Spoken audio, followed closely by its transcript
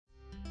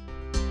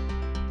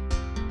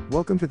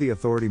Welcome to the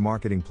Authority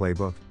Marketing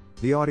Playbook,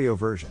 the audio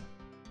version.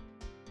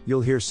 You'll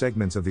hear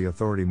segments of the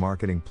Authority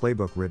Marketing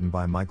Playbook written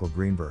by Michael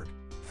Greenberg,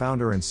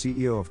 founder and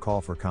CEO of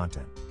Call for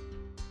Content.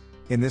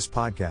 In this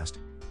podcast,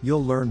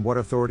 you'll learn what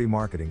authority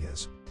marketing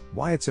is,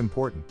 why it's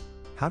important,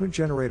 how to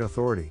generate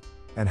authority,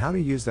 and how to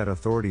use that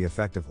authority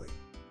effectively.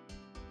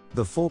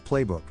 The full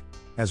playbook,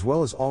 as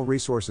well as all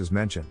resources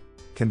mentioned,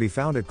 can be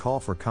found at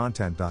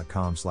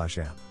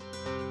callforcontent.com/amp.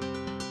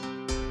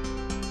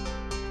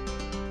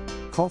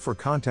 Call for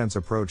Content's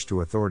approach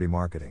to authority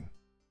marketing.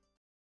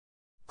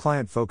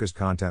 Client-focused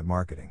content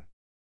marketing.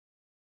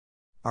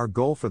 Our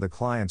goal for the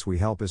clients we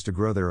help is to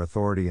grow their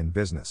authority in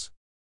business.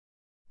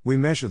 We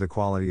measure the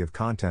quality of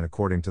content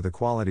according to the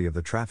quality of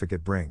the traffic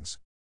it brings.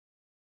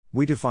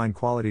 We define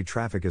quality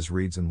traffic as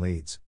reads and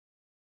leads.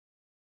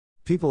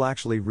 People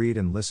actually read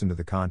and listen to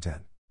the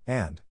content,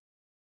 and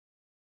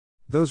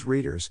those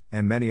readers,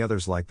 and many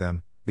others like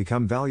them,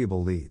 become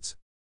valuable leads.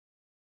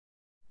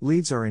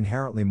 Leads are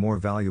inherently more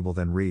valuable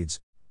than reads,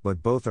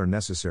 but both are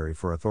necessary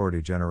for authority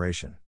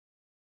generation.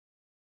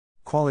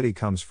 Quality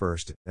comes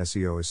first,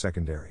 SEO is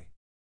secondary.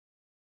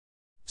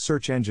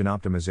 Search engine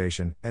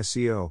optimization,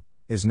 SEO,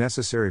 is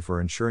necessary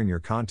for ensuring your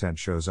content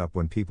shows up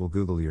when people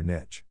Google your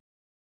niche.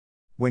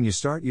 When you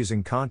start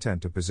using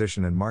content to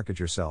position and market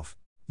yourself,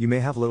 you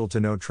may have little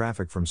to no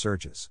traffic from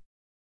searches.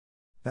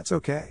 That's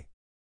okay.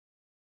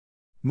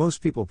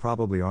 Most people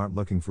probably aren't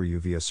looking for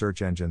you via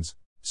search engines,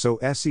 so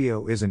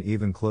SEO isn't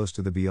even close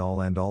to the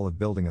be-all end-all of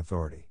building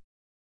authority.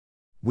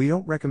 We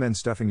don't recommend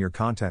stuffing your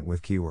content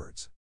with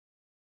keywords.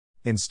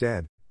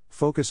 Instead,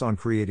 focus on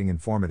creating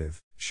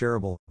informative,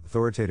 shareable,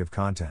 authoritative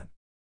content.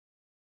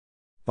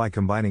 By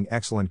combining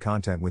excellent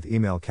content with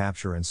email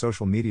capture and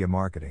social media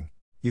marketing,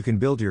 you can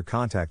build your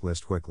contact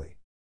list quickly.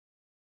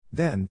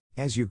 Then,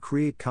 as you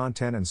create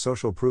content and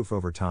social proof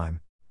over time,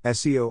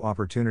 SEO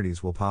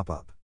opportunities will pop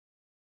up.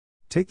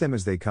 Take them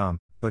as they come,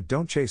 but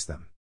don't chase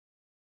them.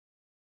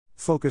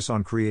 Focus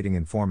on creating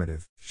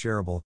informative,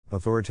 shareable,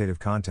 authoritative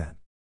content.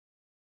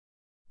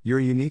 Your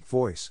unique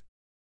voice.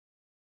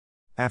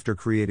 After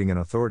creating an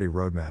authority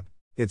roadmap,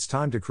 it's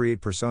time to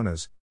create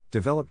personas,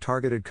 develop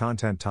targeted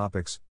content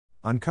topics,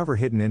 uncover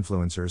hidden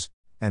influencers,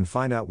 and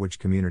find out which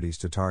communities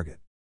to target.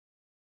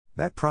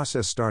 That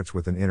process starts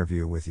with an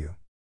interview with you.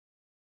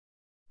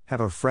 Have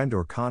a friend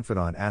or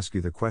confidant ask you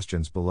the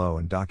questions below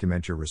and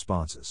document your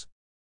responses.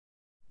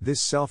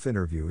 This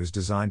self-interview is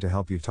designed to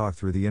help you talk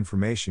through the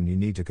information you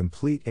need to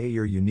complete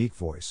your unique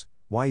voice,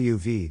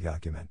 YUV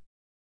document.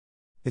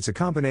 It's a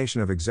combination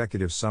of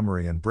executive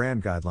summary and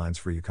brand guidelines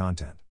for your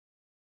content.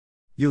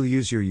 You'll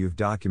use your YUV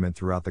document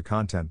throughout the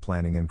content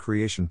planning and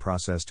creation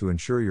process to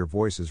ensure your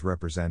voice is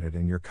represented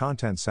and your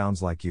content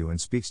sounds like you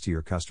and speaks to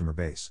your customer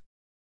base.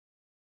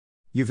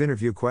 YUV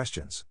interview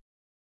questions.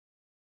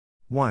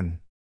 1.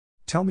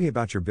 Tell me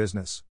about your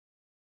business.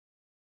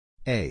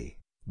 A.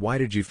 Why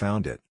did you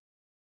found it?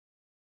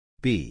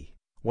 B.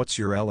 What's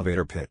your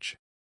elevator pitch?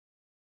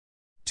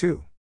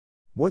 2.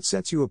 What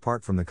sets you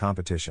apart from the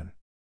competition?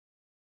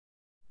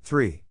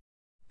 3.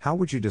 How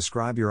would you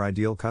describe your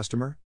ideal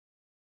customer?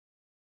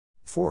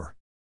 4.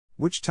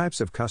 Which types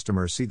of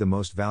customers see the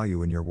most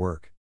value in your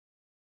work?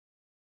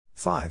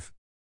 5.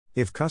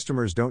 If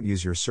customers don't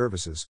use your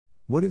services,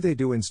 what do they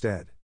do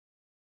instead?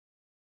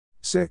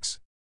 6.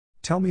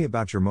 Tell me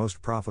about your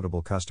most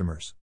profitable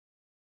customers.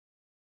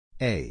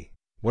 A.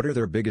 What are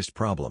their biggest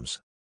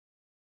problems?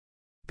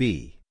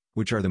 B.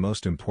 Which are the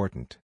most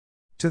important?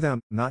 To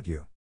them, not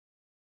you.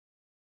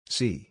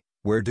 C.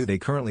 Where do they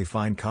currently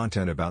find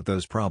content about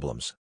those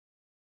problems?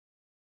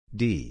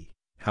 D.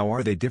 How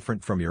are they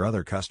different from your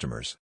other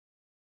customers?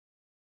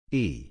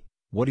 E.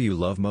 What do you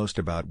love most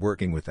about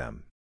working with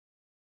them?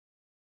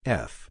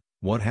 F.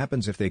 What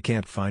happens if they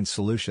can't find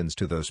solutions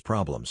to those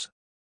problems?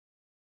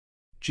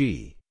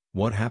 G.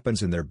 What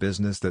happens in their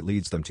business that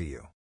leads them to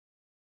you?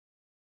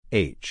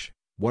 H.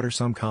 What are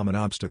some common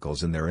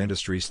obstacles in their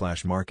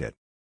industry/market?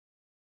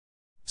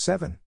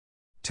 7.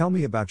 Tell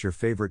me about your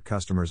favorite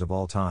customers of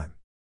all time.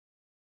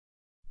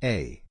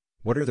 A.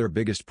 What are their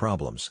biggest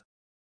problems?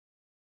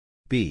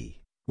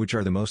 B. Which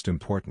are the most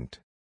important?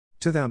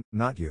 To them,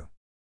 not you.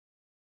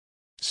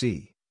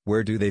 C.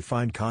 Where do they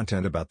find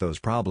content about those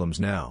problems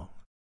now?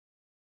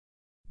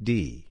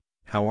 D.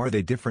 How are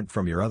they different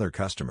from your other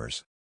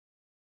customers?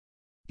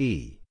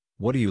 E.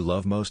 What do you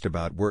love most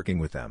about working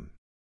with them?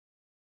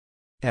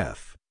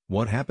 F.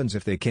 What happens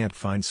if they can't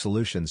find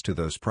solutions to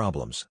those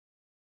problems?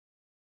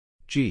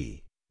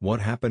 G.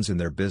 What happens in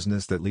their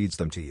business that leads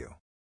them to you?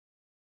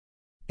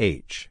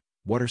 H.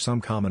 What are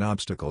some common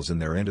obstacles in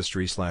their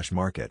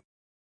industry/market?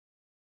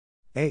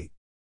 8.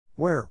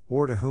 Where,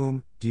 or to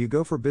whom, do you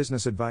go for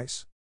business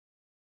advice?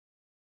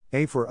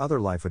 A. For other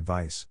life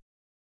advice.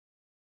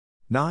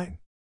 9.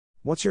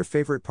 What's your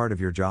favorite part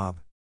of your job?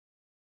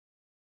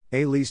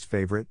 A. Least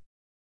favorite.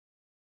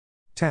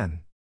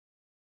 10.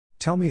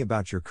 Tell me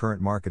about your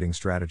current marketing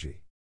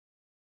strategy.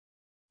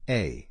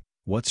 A.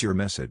 What's your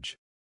message?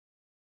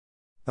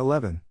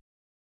 11.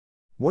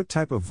 What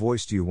type of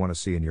voice do you want to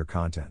see in your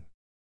content?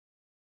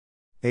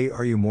 A.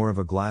 Are you more of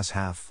a glass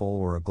half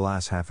full or a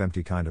glass half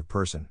empty kind of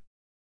person?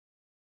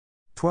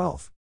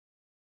 12.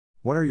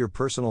 What are your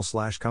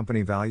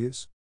personal/company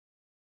values?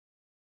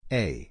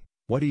 A.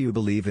 What do you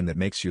believe in that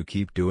makes you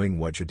keep doing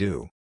what you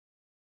do?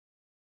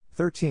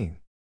 13.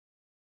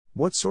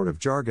 What sort of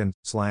jargon,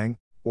 slang,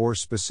 or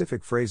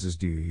specific phrases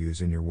do you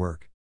use in your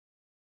work?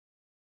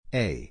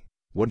 A.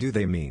 What do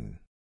they mean?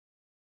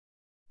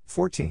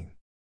 14.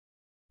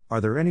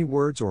 Are there any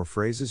words or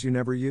phrases you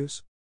never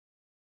use?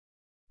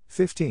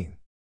 15.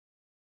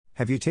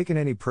 Have you taken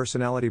any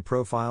personality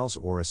profiles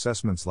or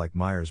assessments like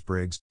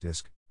Myers-Briggs,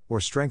 DISC, or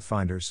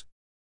StrengthsFinders?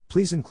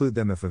 Please include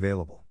them if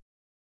available.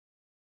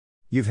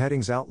 You've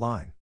headings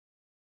outline.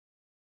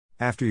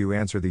 After you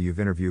answer the You've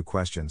interview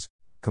questions,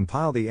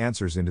 compile the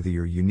answers into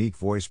your unique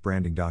voice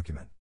branding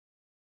document.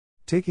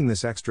 Taking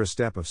this extra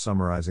step of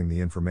summarizing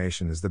the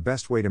information is the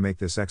best way to make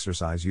this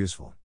exercise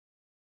useful.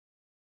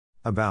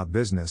 About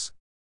business.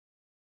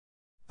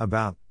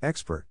 About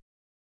expert.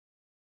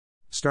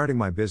 Starting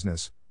my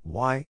business,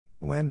 why,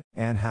 when,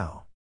 and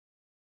how.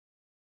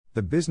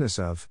 The business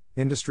of,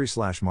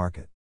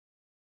 industry/market.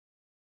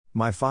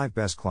 My 5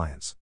 best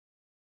clients.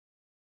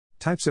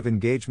 Types of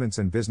engagements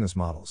and business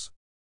models.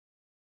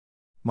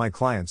 My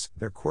clients,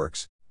 their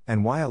quirks,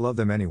 and why I love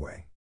them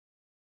anyway.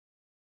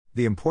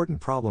 The important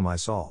problem I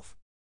solve.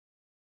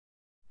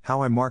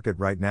 How I market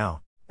right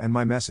now, and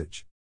my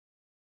message.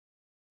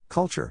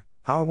 Culture,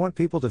 how I want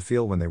people to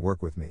feel when they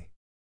work with me.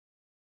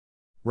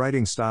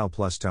 Writing style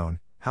plus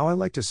tone, how I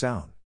like to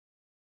sound.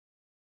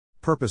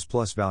 Purpose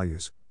plus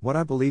values, what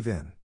I believe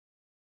in.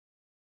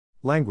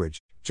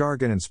 Language,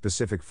 jargon and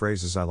specific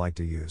phrases I like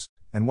to use,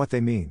 and what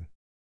they mean.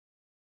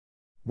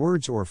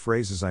 Words or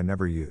phrases I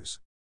never use.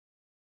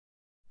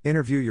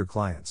 Interview your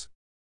clients.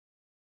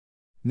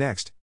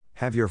 Next,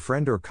 have your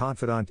friend or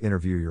confidant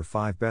interview your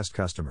 5 best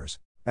customers,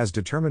 as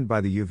determined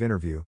by the You've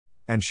interview,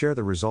 and share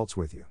the results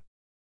with you.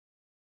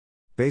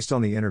 Based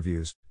on the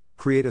interviews,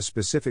 create a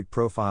specific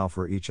profile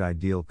for each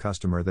ideal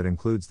customer that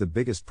includes the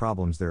biggest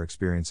problems they're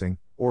experiencing,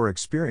 or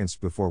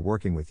experienced before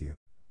working with you,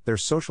 their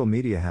social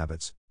media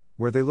habits,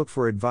 where they look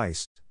for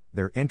advice,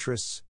 their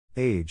interests,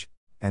 age,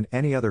 and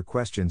any other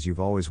questions you've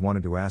always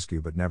wanted to ask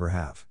you but never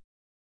have.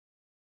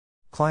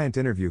 Client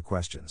interview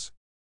questions.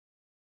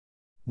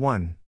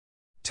 1.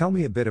 Tell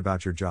me a bit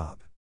about your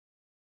job.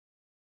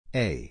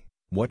 A.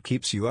 What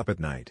keeps you up at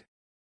night?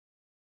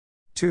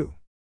 2.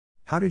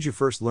 How did you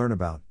first learn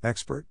about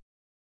expert?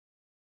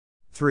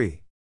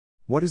 3.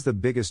 What is the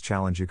biggest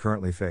challenge you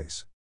currently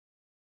face?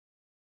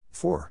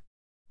 4.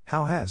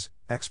 How has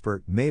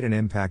expert made an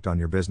impact on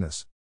your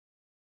business?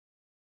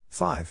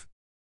 5.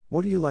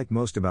 What do you like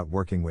most about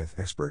working with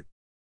expert?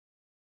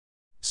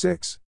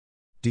 6.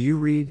 Do you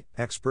read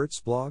expert's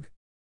blog?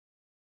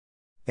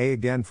 A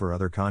again for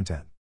other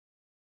content.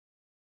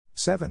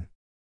 7.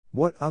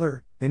 What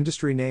other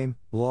industry name,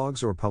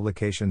 blogs or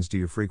publications do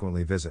you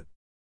frequently visit?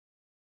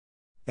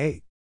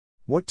 8.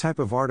 What type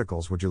of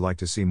articles would you like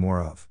to see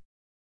more of?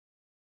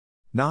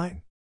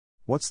 9.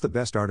 What's the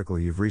best article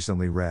you've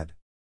recently read?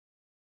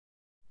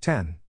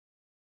 10.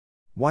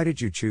 Why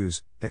did you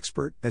choose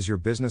expert as your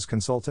business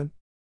consultant?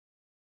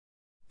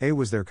 A.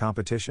 Was there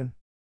competition?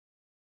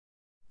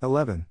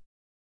 11.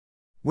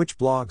 Which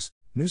blogs,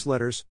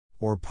 newsletters,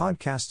 or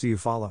podcasts do you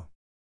follow?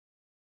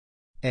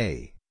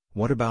 A.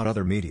 What about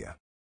other media?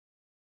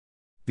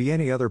 B.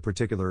 Any other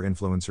particular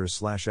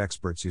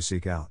influencers/experts you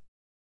seek out?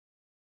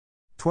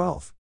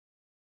 12.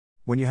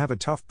 When you have a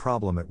tough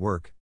problem at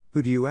work,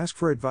 who do you ask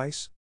for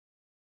advice?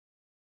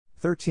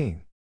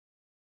 13.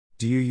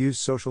 Do you use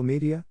social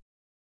media?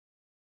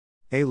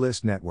 A.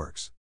 List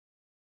networks.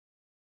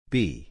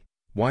 B.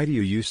 Why do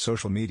you use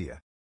social media?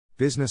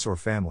 Business or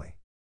family?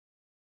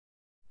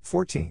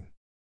 14.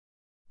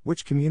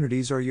 Which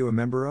communities are you a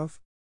member of?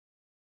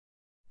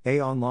 A.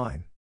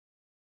 Online.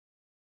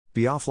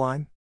 B.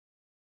 Offline.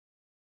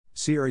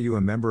 C. Are you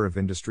a member of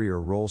industry or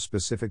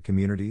role-specific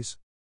communities?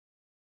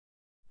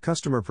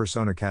 Customer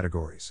persona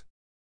categories.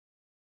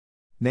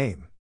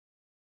 Name.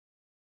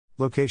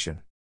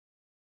 Location.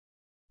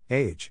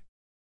 Age.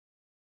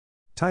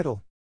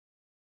 Title.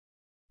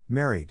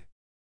 Married.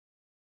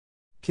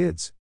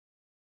 Kids.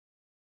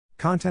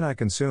 Content I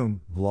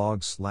consume,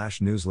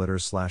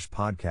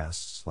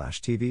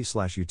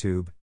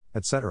 blogs/newsletters/podcasts/TV/YouTube,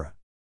 etc.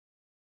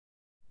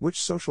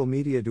 Which social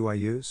media do I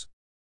use?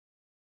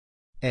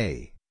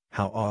 A.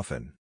 How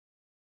often?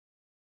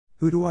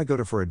 Who do I go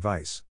to for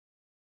advice?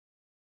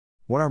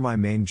 What are my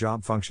main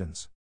job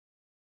functions?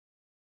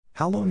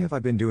 How long have I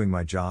been doing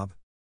my job?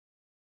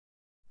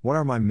 What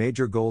are my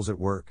major goals at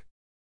work?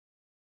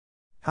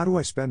 How do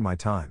I spend my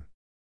time?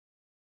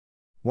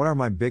 What are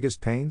my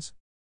biggest pains?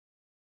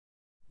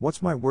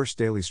 What's my worst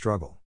daily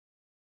struggle?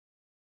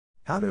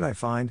 How did I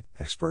find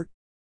expert?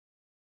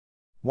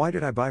 Why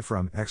did I buy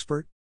from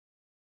expert?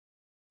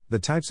 The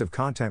types of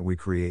content we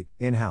create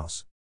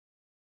in-house.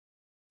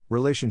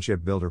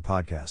 Relationship builder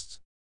podcasts.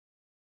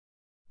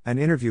 An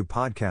interview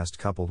podcast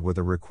coupled with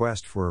a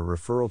request for a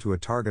referral to a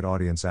target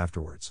audience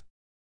afterwards.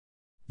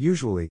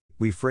 Usually,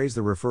 we phrase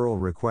the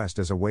referral request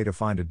as a way to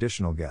find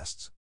additional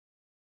guests.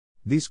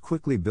 These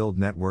quickly build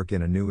network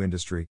in a new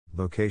industry,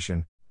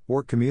 location,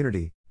 or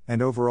community,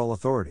 and overall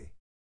authority.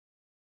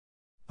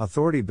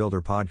 Authority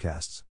Builder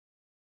Podcasts.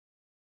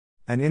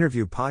 An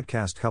interview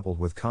podcast coupled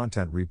with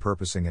content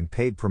repurposing and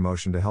paid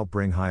promotion to help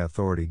bring high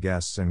authority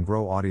guests and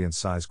grow audience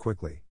size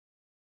quickly.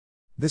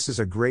 This is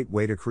a great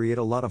way to create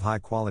a lot of high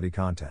quality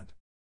content.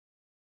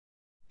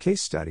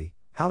 Case study,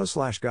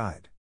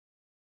 how-to/guide.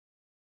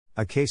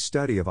 A case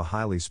study of a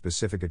highly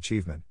specific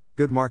achievement,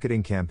 good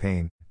marketing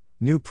campaign,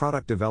 new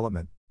product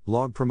development,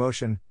 blog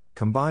promotion,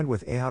 combined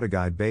with a how-to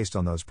guide based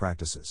on those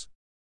practices.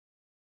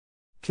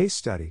 Case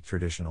study,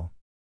 traditional.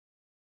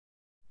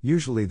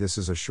 Usually this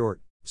is a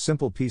short,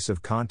 simple piece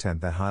of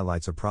content that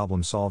highlights a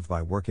problem solved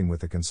by working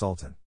with a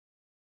consultant.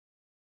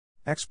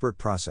 Expert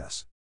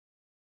process.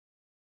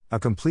 A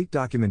complete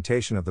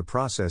documentation of the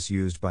process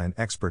used by an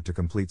expert to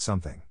complete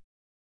something.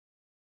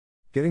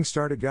 Getting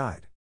started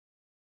guide.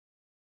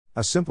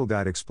 A simple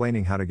guide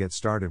explaining how to get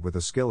started with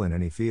a skill in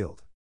any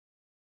field.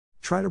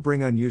 Try to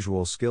bring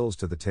unusual skills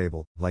to the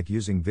table, like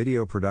using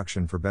video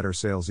production for better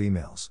sales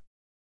emails.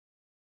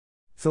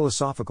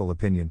 Philosophical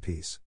opinion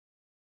piece.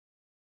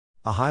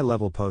 A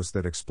high-level post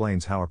that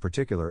explains how a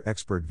particular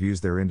expert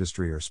views their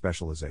industry or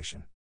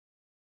specialization.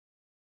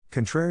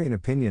 Contrarian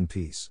opinion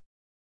piece.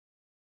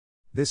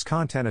 This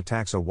content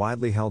attacks a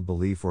widely held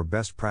belief or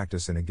best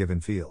practice in a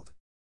given field.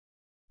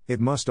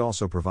 It must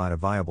also provide a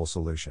viable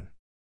solution.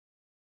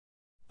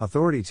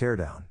 Authority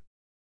teardown.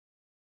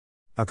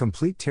 A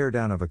complete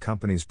teardown of a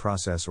company's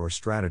process or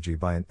strategy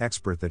by an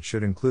expert that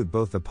should include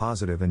both the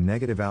positive and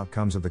negative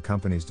outcomes of the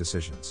company's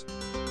decisions.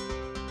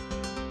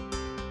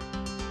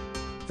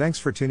 Thanks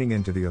for tuning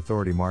in to the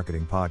Authority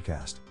Marketing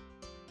Podcast.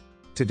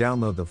 To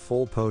download the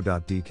full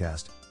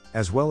po.dcast,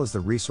 as well as the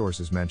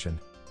resources mentioned,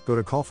 go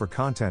to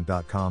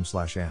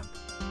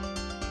callforcontent.com/amp.